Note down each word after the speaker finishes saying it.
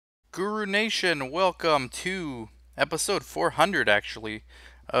Guru Nation, welcome to episode 400 actually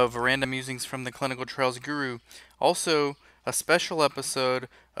of Random Musings from the Clinical Trials Guru. Also, a special episode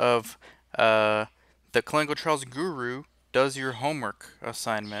of uh, the Clinical Trials Guru does your homework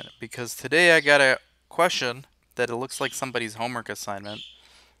assignment because today I got a question that it looks like somebody's homework assignment.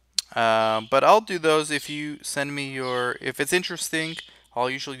 But I'll do those if you send me if it's interesting, I'll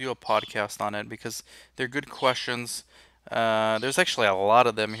usually do a podcast on it because they're good questions. There's actually a lot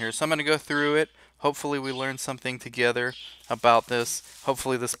of them here, so I'm going to go through it. Hopefully we learn something together about this.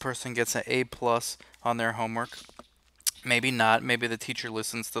 Hopefully this person gets an A plus on their homework. Maybe not. Maybe the teacher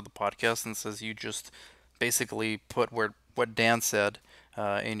listens to the podcast and says you just basically put what Dan said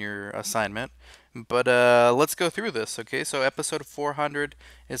in your assignment. But let's go through this, okay? So episode 400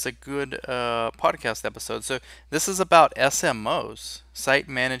 is a good podcast episode. So this is about SMOs, site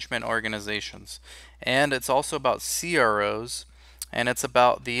management organizations, and it's also about CROs, and it's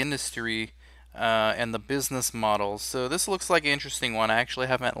about the industry and the business models. So this looks like an interesting one. I actually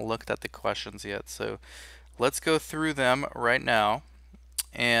haven't looked at the questions yet, so let's go through them right now.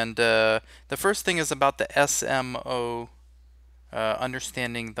 And the first thing is about the SMO,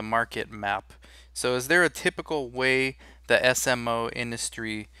 understanding the market map. So is there a typical way the SMO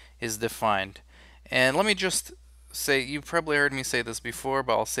industry is defined? And let me just say, you've probably heard me say this before,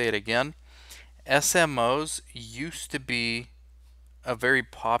 but I'll say it again. SMOs used to be a very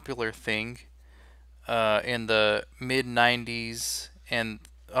popular thing in the mid 90s and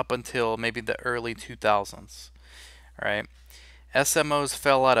up until maybe the early 2000s. Right? SMOs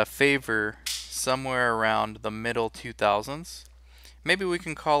fell out of favor somewhere around the middle 2000s. Maybe we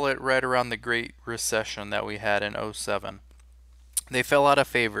can call it right around the Great Recession that we had in '07. They fell out of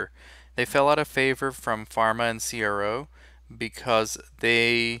favor. They fell out of favor from pharma and CRO because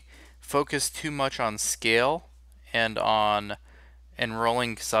they focused too much on scale and on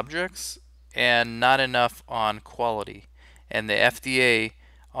enrolling subjects and not enough on quality. And the FDA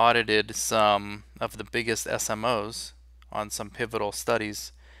audited some of the biggest SMOs on some pivotal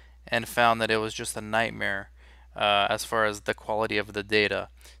studies and found that it was just a nightmare as far as the quality of the data.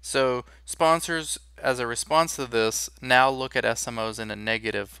 So sponsors, as a response to this, now look at SMOs in a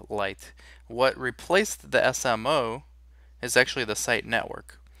negative light. What replaced the SMO is actually the site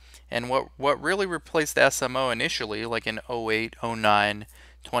network. And what really replaced the SMO initially, like in '08, '09,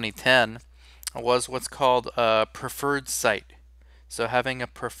 2010, was what's called a preferred site. So having a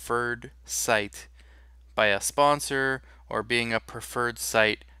preferred site by a sponsor or being a preferred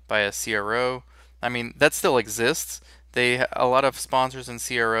site by a CRO. I mean, that still exists. A lot of sponsors and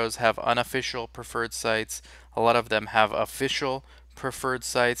CROs have unofficial preferred sites. A lot of them have official preferred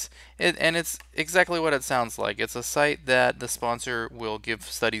sites, and it's exactly what it sounds like. It's a site that the sponsor will give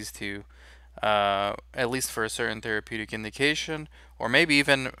studies to, at least for a certain therapeutic indication, or maybe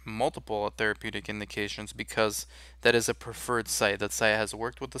even multiple therapeutic indications, because that is a preferred site. That site has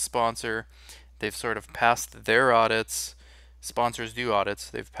worked with the sponsor. They've sort of passed their audits. Sponsors do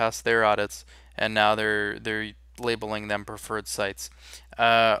audits. They've passed their audits, and now they're labeling them preferred sites.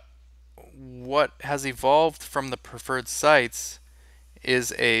 What has evolved from the preferred sites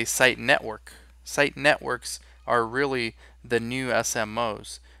is a site network. Site networks are really the new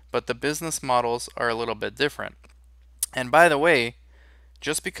SMOs, but the business models are a little bit different. And by the way,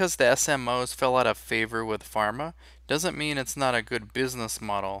 just because the SMOs fell out of favor with pharma doesn't mean it's not a good business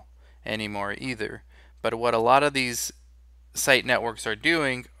model anymore either. But what a lot of these site networks are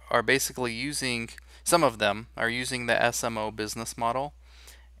doing are basically using, some of them are using the SMO business model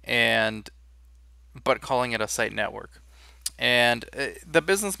and but calling it a site network. And the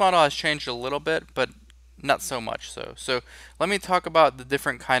business model has changed a little bit, but not so much so. So let me talk about the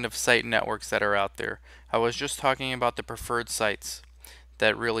different kind of site networks that are out there. I was just talking about the preferred sites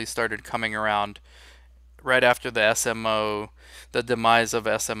that really started coming around right after the SMO, the demise of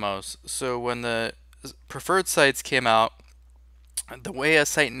SMOs. So when the preferred sites came out, the way a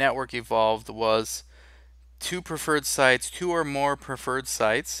site network evolved was two or more preferred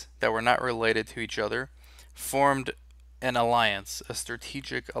sites that were not related to each other, formed an alliance, a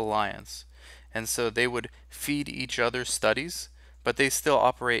strategic alliance. And so they would feed each other's studies, but they still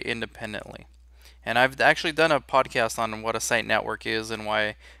operate independently. And I've actually done a podcast on what a site network is and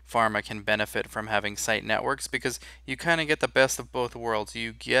why pharma can benefit from having site networks, because you kind of get the best of both worlds.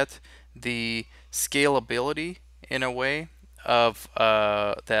 You get the scalability in a way of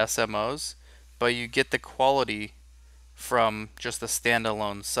the SMOs, but you get the quality from just a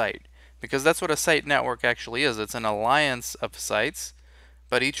standalone site. Because that's what a site network actually is. It's an alliance of sites,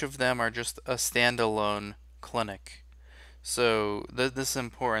 but each of them are just a standalone clinic. So this is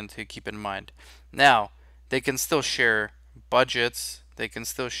important to keep in mind. Now, they can still share budgets, They can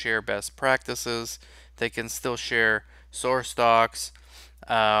still share best practices. They can still share source docs.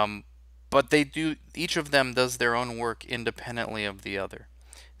 Um, but they do, each of them does their own work independently of the other.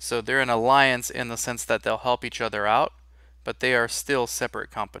 So they're an alliance in the sense that they'll help each other out, but they are still separate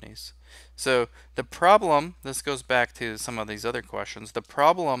companies. So the problem, this goes back to some of these other questions, the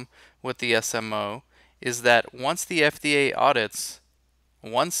problem with the SMO is that once the FDA audits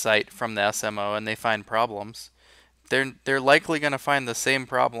one site from the SMO and they find problems, they're likely going to find the same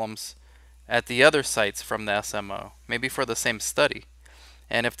problems at the other sites from the SMO, maybe for the same study.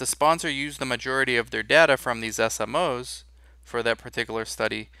 And if the sponsor used the majority of their data from these SMOs for that particular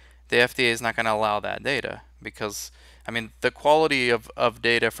study, the FDA is not going to allow that data because, I mean, the quality of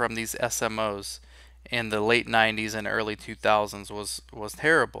data from these SMOs in the late 90s and early 2000s was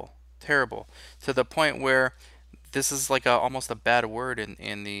terrible, terrible, to the point where this is like almost a bad word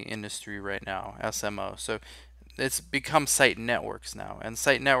in the industry right now, SMO. So it's become site networks now, and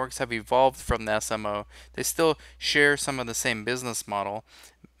site networks have evolved from the SMO. They still share some of the same business model.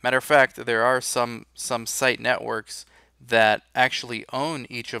 Matter of fact, there are some site networks that actually own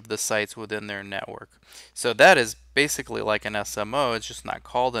each of the sites within their network. So that is basically like an SMO. It's just not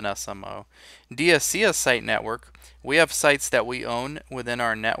called an SMO. DSCS site network, we have sites that we own within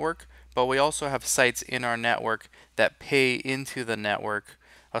our network, but we also have sites in our network that pay into the network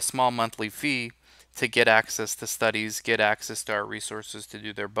a small monthly fee to get access to studies, get access to our resources to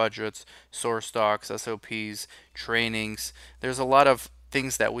do their budgets, source docs, SOPs, trainings. There's a lot of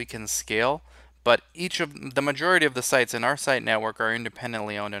things that we can scale, but the majority of the sites in our site network are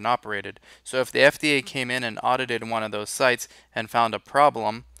independently owned and operated. So if the FDA came in and audited one of those sites and found a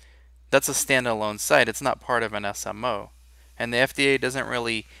problem, that's a standalone site. It's not part of an SMO. And the FDA doesn't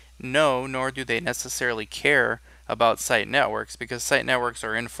really know, nor do they necessarily care about site networks because site networks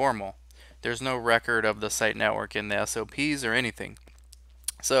are informal. There's no record of the site network in the SOPs or anything.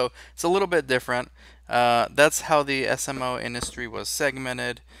 So it's a little bit different. That's how the SMO industry was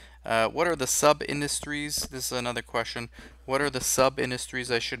segmented. What are the sub-industries? This is another question. What are the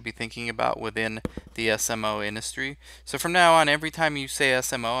sub-industries I should be thinking about within the SMO industry? So from now on, every time you say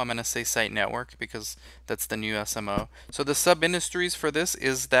SMO, I'm going to say site network because that's the new SMO. So the sub-industries for this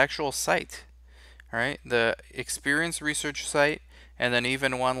is the actual site. All right, the experienced research site, and then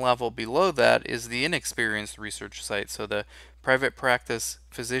even one level below that is the inexperienced research site. So the private practice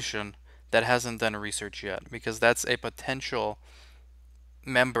physician that hasn't done research yet, because that's a potential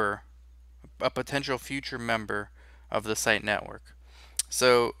member, a potential future member of the site network.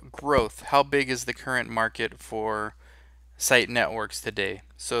 So growth, how big is the current market for site networks today?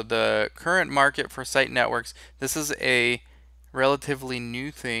 So the current market for site networks, this is a relatively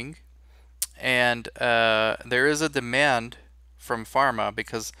new thing, and there is a demand from pharma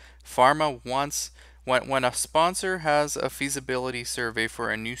because pharma wants, when a sponsor has a feasibility survey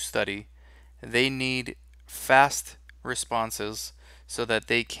for a new study, they need fast responses so that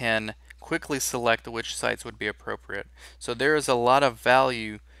they can quickly select which sites would be appropriate. So there is a lot of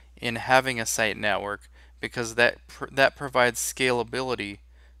value in having a site network because that provides scalability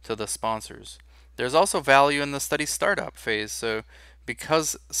to the sponsors. There's also value in the study startup phase. So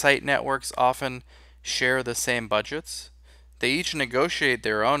because site networks often share the same budgets, they each negotiate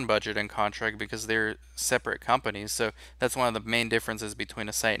their own budget and contract because they're separate companies. So that's one of the main differences between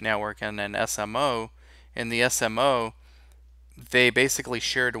a site network and an SMO. In the SMO, they basically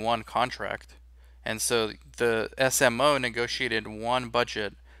shared one contract. And so the SMO negotiated one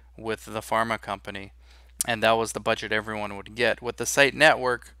budget with the pharma company, and that was the budget everyone would get. With the site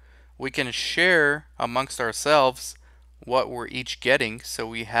network, we can share amongst ourselves what we're each getting, so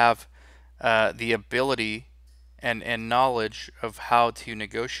we have the ability and knowledge of how to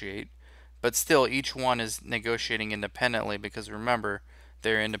negotiate, but still each one is negotiating independently because remember,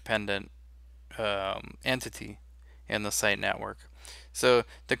 they're independent entity in the site network. So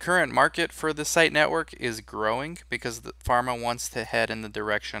the current market for the site network is growing because the pharma wants to head in the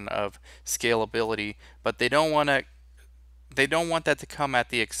direction of scalability, but they don't want that to come at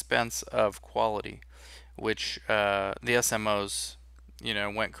the expense of quality, which the SMOs,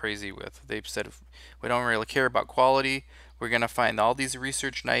 went crazy with. They've said, we don't really care about quality. We're going to find all these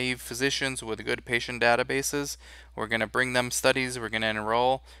research naive physicians with good patient databases. We're going to bring them studies. We're going to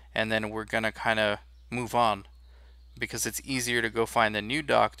enroll, and then we're going to kind of move on because it's easier to go find a new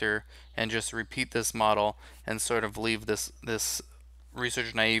doctor and just repeat this model and sort of leave this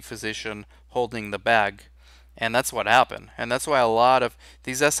research naive physician holding the bag. And that's what happened. And that's why a lot of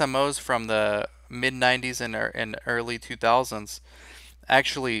these SMOs from the mid 90s and early 2000s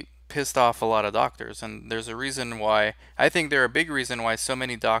actually pissed off a lot of doctors, and there's a reason why. I think they're a big reason why so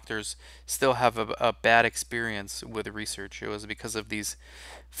many doctors still have a bad experience with research. It was because of these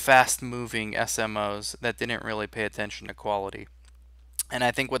fast-moving SMOs that didn't really pay attention to quality. And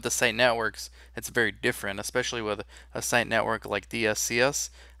I think with the site networks, it's very different, especially with a site network like DSCS.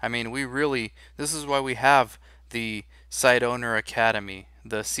 I mean, this is why we have the Site Owner Academy,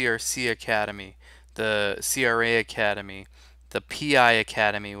 the CRC Academy, the CRA Academy, the PI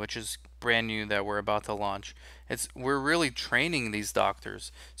Academy, which is brand new that we're about to launch. We're really training these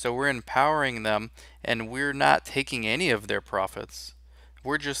doctors. So we're empowering them, and we're not taking any of their profits.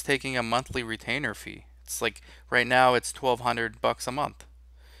 We're just taking a monthly retainer fee. It's like right now it's $1,200 a month.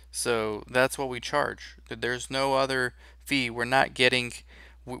 So that's what we charge. There's no other fee. We're not getting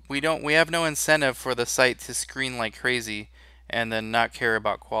we have no incentive for the site to screen like crazy and then not care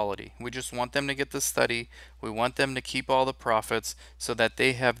about quality. We just want them to get the study. We want them to keep all the profits so that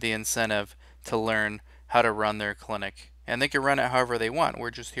they have the incentive to learn how to run their clinic. And they can run it however they want.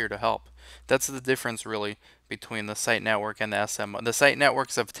 We're just here to help. That's the difference really between the site network and the SMO. The site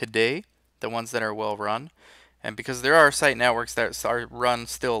networks of today, the ones that are well run, and because there are site networks that are run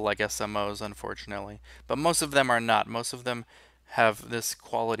still like SMOs, unfortunately, but most of them are not. Most of them have this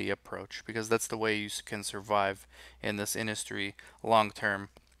quality approach because that's the way you can survive in this industry long term.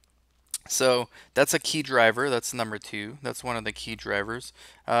 So that's a key driver. That's number two. That's one of the key drivers.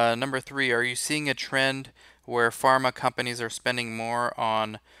 Number three, are you seeing a trend where pharma companies are spending more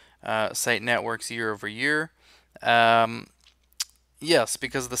on site networks year over year? Yes,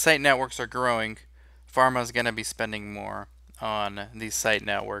 because the site networks are growing. Pharma is going to be spending more on these site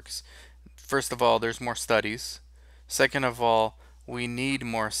networks. First of all, there's more studies. Second of all, we need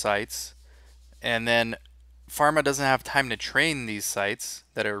more sites. And then pharma doesn't have time to train these sites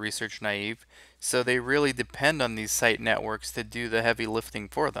that are research naive, so they really depend on these site networks to do the heavy lifting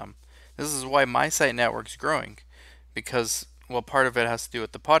for them. This is why my site network's growing, because well, part of it has to do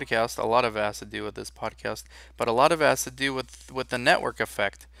with the podcast, a lot of it has to do with this podcast, but a lot of it has to do with the network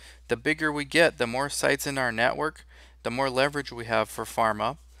effect. The bigger we get, the more sites in our network, the more leverage we have for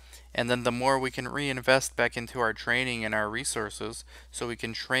pharma, and then the more we can reinvest back into our training and our resources so we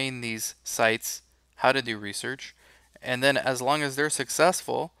can train these sites how to do research. And then as long as they're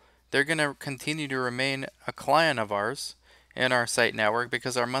successful, they're going to continue to remain a client of ours in our site network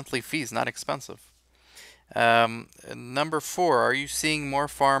because our monthly fee is not expensive. Number four, are you seeing more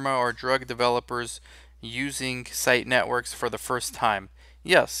pharma or drug developers using site networks for the first time?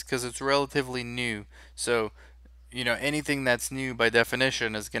 Yes, because it's relatively new. So, anything that's new by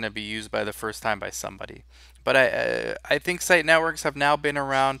definition is going to be used by the first time by somebody. But I think site networks have now been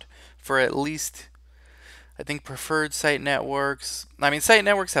around for at least, I think preferred site networks. I mean, site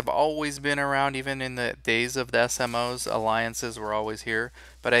networks have always been around, even in the days of the SMOs. Alliances were always here.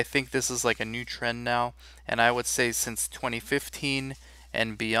 But I think this is like a new trend now. And I would say since 2015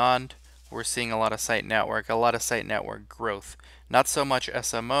 and beyond, we're seeing a lot of site network growth. Not so much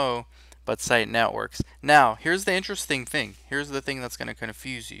SMO, but site networks. Now, here's the interesting thing. Here's the thing that's going to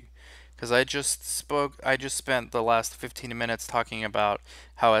confuse you. Because I just spent the last 15 minutes talking about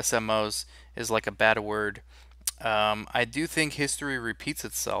how SMOs is like a bad word. I do think history repeats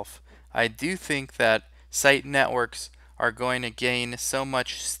itself. I do think that site networks are going to gain so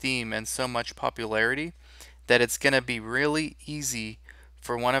much steam and so much popularity that it's going to be really easy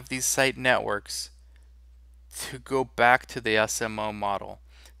for one of these site networks to go back to the SMO model.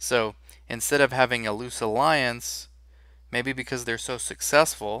 So instead of having a loose alliance, maybe because they're so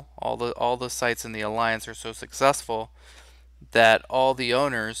successful, all the sites in the alliance are so successful that all the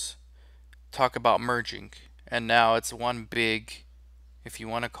owners talk about merging, and now it's one big, if you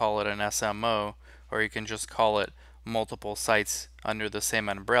want to call it an SMO, or you can just call it multiple sites under the same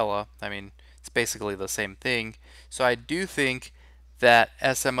umbrella. I mean, it's basically the same thing. So I do think that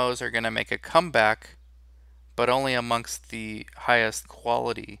SMOs are going to make a comeback, but only amongst the highest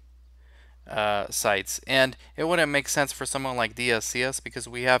quality sites. And it wouldn't make sense for someone like DSCS because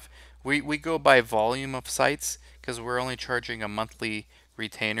we go by volume of sites because we're only charging a monthly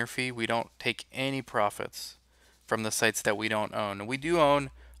retainer fee. We don't take any profits from the sites that we don't own. We do own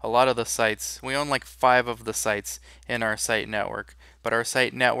a lot of the sites. We own like 5 of the sites in our site network. But our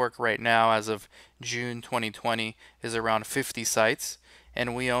site network right now, as of June 2020, is around 50 sites,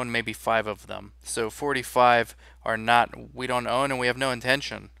 and we own maybe 5 of them. So 45 are not, we don't own, and we have no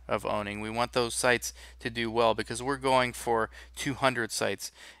intention of owning. We want those sites to do well because we're going for 200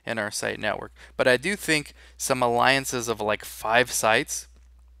 sites in our site network. But I do think some alliances of like 5 sites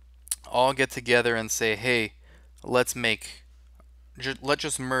all get together and say, hey, let's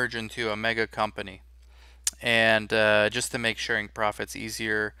just merge into a mega company, and just to make sharing profits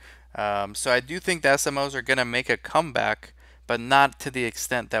easier. So I do think the SMOs are going to make a comeback, but not to the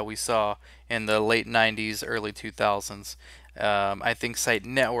extent that we saw in the late 90s, early 2000s. I think site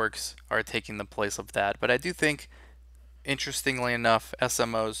networks are taking the place of that. But I do think, interestingly enough,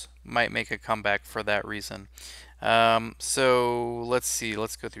 SMOs might make a comeback for that reason. So let's see,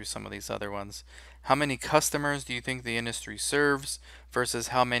 let's go through some of these other ones. How many customers do you think the industry serves versus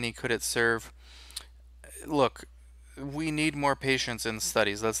how many could it serve? Look, we need more patients in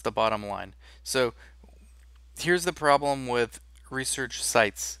studies. That's the bottom line. So here's the problem with research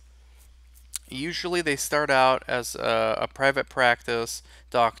sites. Usually they start out as a private practice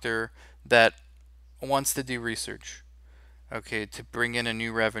doctor that wants to do research, okay, to bring in a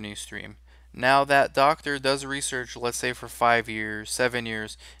new revenue stream. Now that doctor does research, let's say for 5 years, 7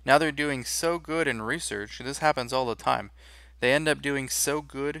 years. Now they're doing so good in research. This happens all the time. They end up doing so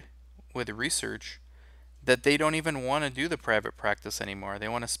good with research that they don't even want to do the private practice anymore. They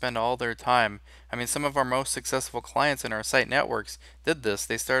want to spend all their time. I mean, some of our most successful clients in our site networks did this.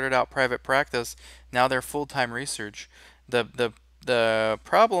 They started out private practice, now they're full-time research. The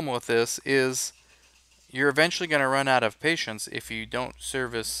problem with this is you're eventually going to run out of patients if you don't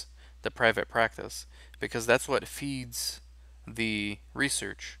service the private practice, because that's what feeds the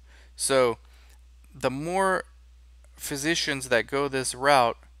research. So the more physicians that go this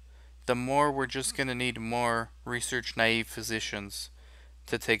route, the more we're just going to need more research naive physicians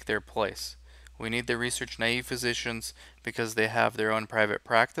to take their place. We need the research naive physicians because they have their own private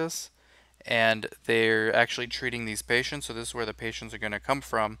practice and they're actually treating these patients, so this is where the patients are going to come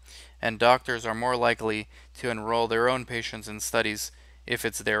from. And doctors are more likely to enroll their own patients in studies if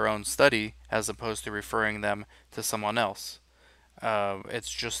it's their own study as opposed to referring them to someone else.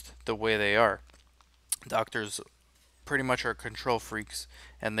 It's just the way they are. Doctors pretty much are control freaks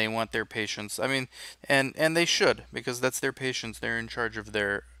and they want their patients, I mean, and they should, because that's their patients. They're in charge of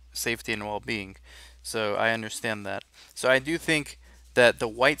their safety and well-being. So I understand that. So I do think that the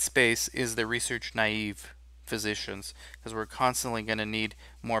white space is the research naive physicians, because we're constantly going to need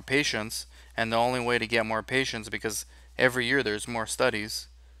more patients, and the only way to get more patients, because every year there's more studies,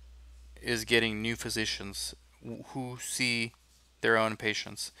 is getting new physicians who see their own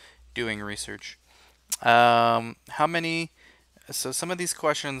patients doing research. How many? So some of these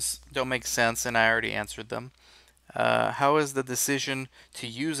questions don't make sense, and I already answered them. How is the decision to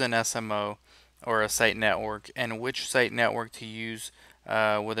use an SMO or a site network, and which site network to use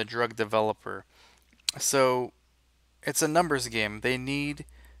with a drug developer? So it's a numbers game. They need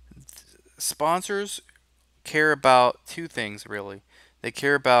sponsors care about two things really. They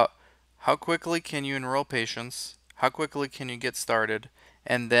care about how quickly can you enroll patients, how quickly can you get started,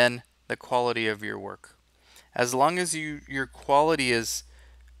 and then the quality of your work. As long as your quality is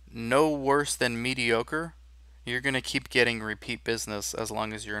no worse than mediocre, you're going to keep getting repeat business as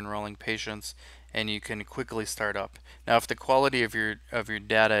long as you're enrolling patients and you can quickly start up. Now, if the quality of your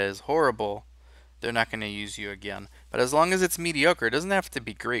data is horrible, they're not going to use you again. But as long as it's mediocre, it doesn't have to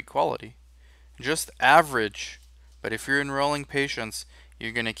be great quality. Just average. But if you're enrolling patients,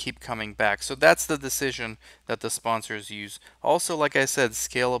 you're going to keep coming back. So that's the decision that the sponsors use. Also, like I said,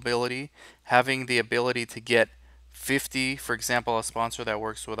 scalability, having the ability to get 50, for example, a sponsor that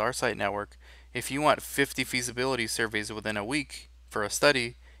works with our site network, if you want 50 feasibility surveys within a week for a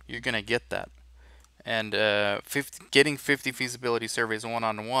study, you're going to get that. And getting 50 feasibility surveys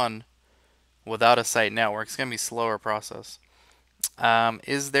one-on-one without a site network is going to be a slower process.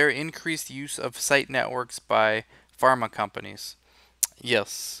 Is there increased use of site networks by pharma companies?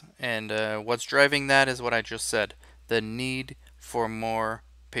 Yes, and what's driving that is what I just said, the need for more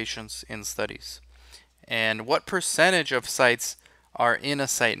patients in studies. And what percentage of sites are in a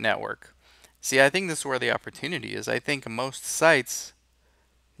site network? See, I think this is where the opportunity is. I think most sites,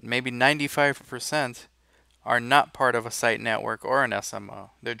 maybe 95%, are not part of a site network or an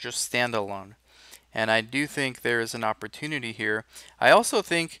SMO. They're just standalone. And I do think there is an opportunity here. I also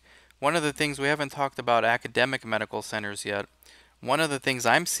think one of the things we haven't talked about academic medical centers yet. One of the things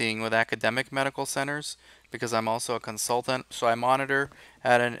I'm seeing with academic medical centers, because I'm also a consultant, so I monitor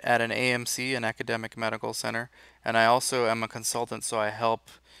at an AMC, an academic medical center, and I also am a consultant, so I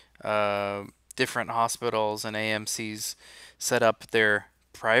help different hospitals and AMCs set up their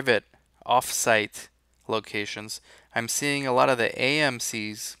private off-site locations. I'm seeing a lot of the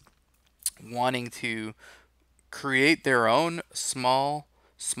AMCs wanting to create their own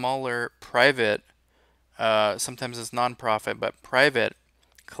smaller private, sometimes it's nonprofit, but private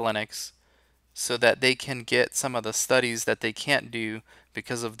clinics, so that they can get some of the studies that they can't do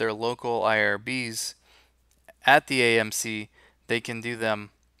because of their local IRBs at the AMC. They can do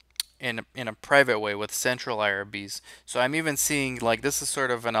them in a private way with central IRBs. So I'm even seeing like this is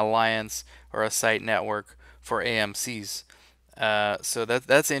sort of an alliance or a site network for AMCs. So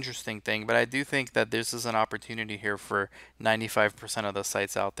that's an interesting thing, but I do think that this is an opportunity here for 95% of the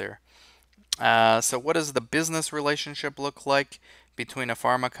sites out there. So what does the business relationship look like between a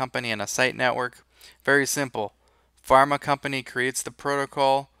pharma company and a site network? Very simple. Pharma company creates the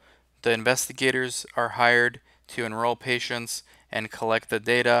protocol. The investigators are hired to enroll patients and collect the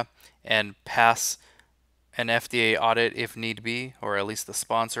data and pass an FDA audit if need be, or at least the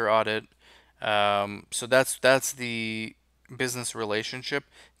sponsor audit. So that's the business relationship.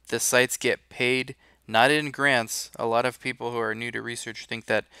 The sites get paid not in grants. A lot of people who are new to research think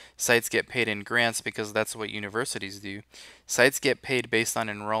that sites get paid in grants because that's what universities do. Sites get paid based on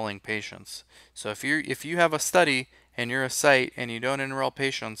enrolling patients. So if you have a study and you're a site and you don't enroll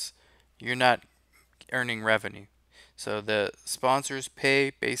patients, you're not earning revenue. So the sponsors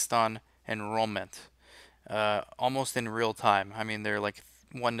pay based on enrollment, almost in real time. I mean, they're like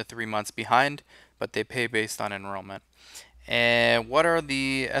 1 to 3 months behind, but they pay based on enrollment. And what are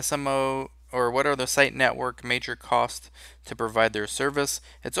the SMO or what are the site network major costs to provide their service?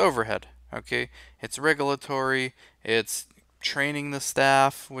 It's overhead, okay? It's regulatory, it's training the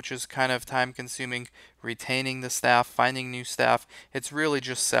staff, which is kind of time consuming, retaining the staff, finding new staff. It's really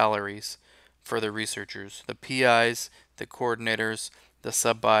just salaries for the researchers, the PIs, the coordinators, the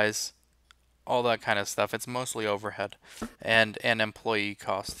sub-Is, all that kind of stuff. It's mostly overhead and employee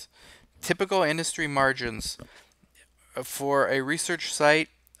costs. Typical industry margins for a research site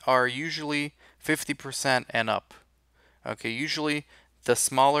are usually 50% and up. Okay, usually the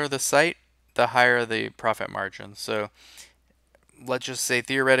smaller the site, the higher the profit margin. So let's just say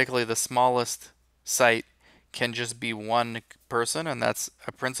theoretically the smallest site can just be one person, and that's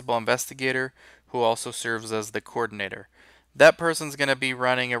a principal investigator who also serves as the coordinator. That person's going to be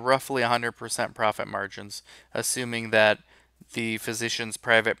running a roughly 100% profit margins, assuming that the physician's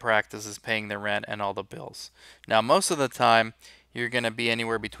private practice is paying the rent and all the bills. Now, most of the time, you're going to be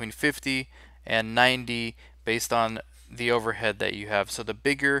anywhere between 50 and 90 based on the overhead that you have. So the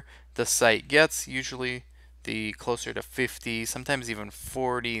bigger the site gets, usually the closer to 50, sometimes even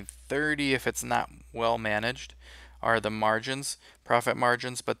 40, 30 if it's not well managed, are the margins, profit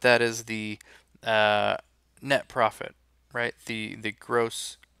margins, but that is the net profit, right? The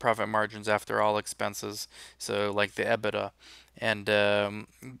gross profit margins after all expenses, so like the EBITDA. And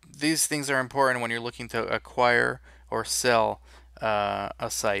these things are important when you're looking to acquire or sell a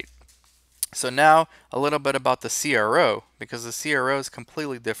site. So now a little bit about the CRO, because the CRO is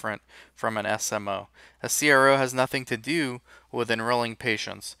completely different from an SMO. A CRO has nothing to do with enrolling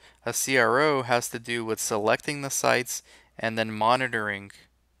patients. A CRO has to do with selecting the sites and then monitoring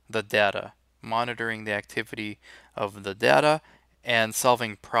the data, monitoring the activity of the data and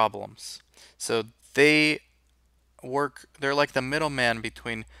solving problems. So they're like the middleman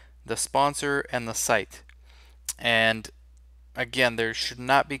between the sponsor and the site. And again, there should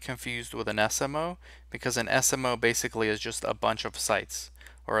not be confused with an SMO, because an SMO basically is just a bunch of sites,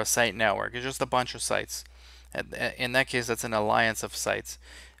 or a site network. It's just a bunch of sites. In that case, that's an alliance of sites.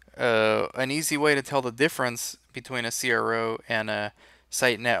 An easy way to tell the difference between a CRO and a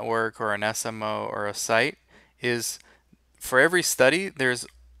site network or an SMO or a site is for every study, there's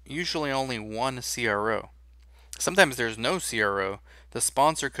usually only one CRO. Sometimes there's no CRO. The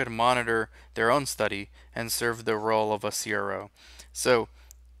sponsor could monitor their own study and serve the role of a CRO. So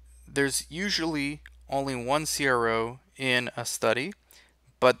there's usually only one CRO in a study,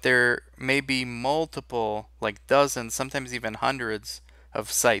 but there may be multiple, like dozens, sometimes even hundreds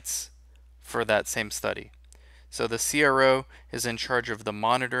of sites for that same study. So the CRO is in charge of the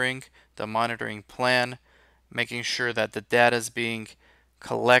monitoring plan, making sure that the data is being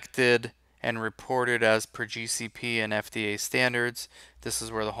collected and reported as per GCP and FDA standards. This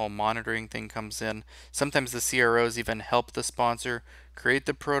is where the whole monitoring thing comes in. Sometimes the CROs even help the sponsor create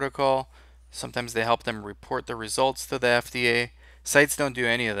the protocol. Sometimes they help them report the results to the FDA. Sites don't do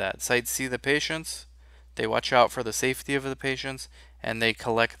any of that. Sites see the patients, they watch out for the safety of the patients, and they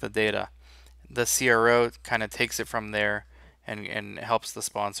collect the data. The CRO kind of takes it from there and helps the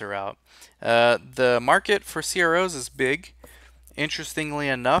sponsor out. The market for CROs is big. Interestingly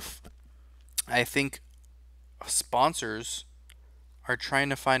enough, I think sponsors are trying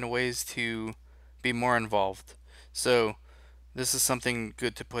to find ways to be more involved. So this is something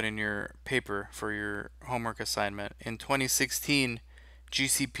good to put in your paper for your homework assignment. In 2016,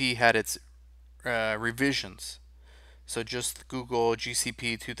 GCP had its revisions. So just Google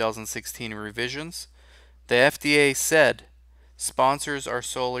GCP 2016 revisions. The FDA said sponsors are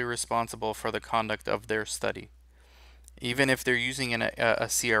solely responsible for the conduct of their study. even if they're using a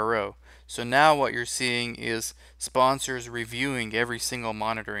CRO. So now what you're seeing is sponsors reviewing every single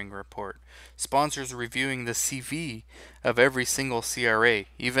monitoring report, sponsors reviewing the CV of every single CRA,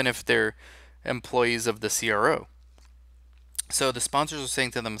 even if they're employees of the CRO. So the sponsors are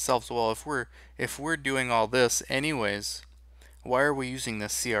saying to themselves, well, if we're doing all this anyways, why are we using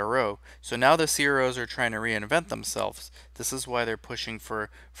this CRO? So now the CROs are trying to reinvent themselves. This is why they're pushing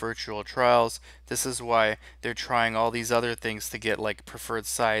for virtual trials. This is why they're trying all these other things to get like preferred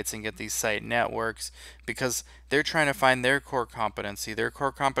sites and get these site networks, because they're trying to find their core competency. Their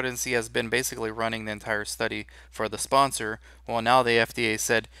core competency has been basically running the entire study for the sponsor. Well, now the FDA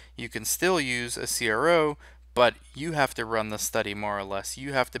said you can still use a CRO, but you have to run the study more or less.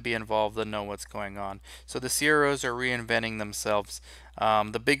 You have to be involved and know what's going on. So the CROs are reinventing themselves.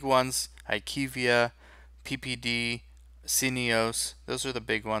 The big ones, IQVIA, PPD, Cineos, those are the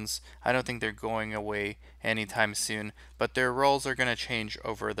big ones. I don't think they're going away anytime soon, but their roles are going to change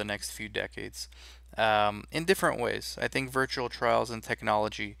over the next few decades. In different ways. I think virtual trials and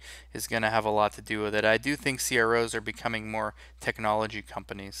technology is going to have a lot to do with it. I do think CROs are becoming more technology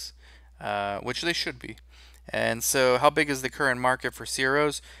companies, which they should be. And so, how big is the current market for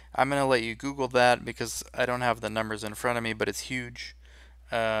CROs? I'm going to let you Google that because I don't have the numbers in front of me, but it's huge.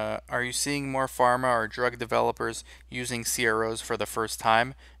 Are you seeing more pharma or drug developers using CROs for the first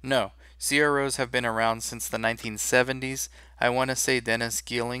time? No. CROs have been around since the 1970s. I want to say Dennis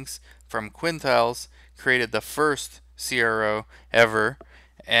Geelings from Quintiles created the first CRO ever.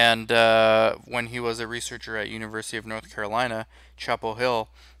 And when he was a researcher at University of North Carolina, Chapel Hill.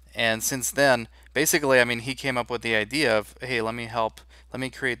 And since then, basically, I mean, he came up with the idea of, hey, let me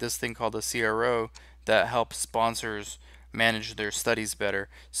create this thing called a CRO that helps sponsors manage their studies better.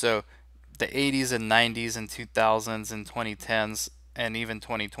 So the 80s and 90s and 2000s and 2010s and even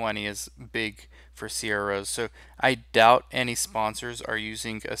 2020 is big for CROs. So I doubt any sponsors are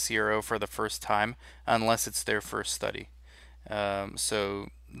using a CRO for the first time unless it's their first study. So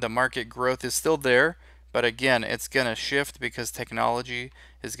the market growth is still there, but again, it's going to shift because technology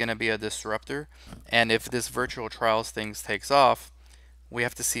is going to be a disruptor. And if this virtual trials things takes off, we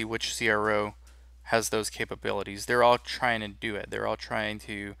have to see which CRO has those capabilities. They're all trying to do it. They're all trying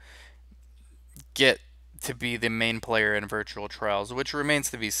to get to be the main player in virtual trials, which remains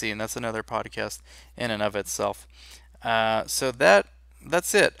to be seen. That's another podcast in and of itself. So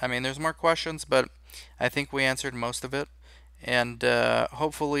that's it. I mean, there's more questions, but I think we answered most of it. And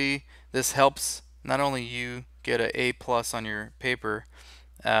hopefully this helps not only you get a A+ on your paper,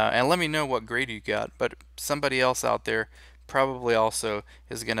 and let me know what grade you got, but somebody else out there probably also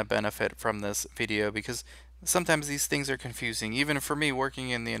is going to benefit from this video, because sometimes these things are confusing. Even for me working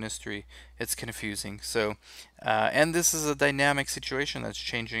in the industry, it's confusing. So, and this is a dynamic situation that's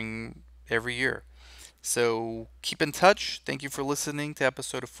changing every year. So keep in touch. Thank you for listening to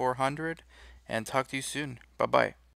episode 400, and talk to you soon. Bye-bye.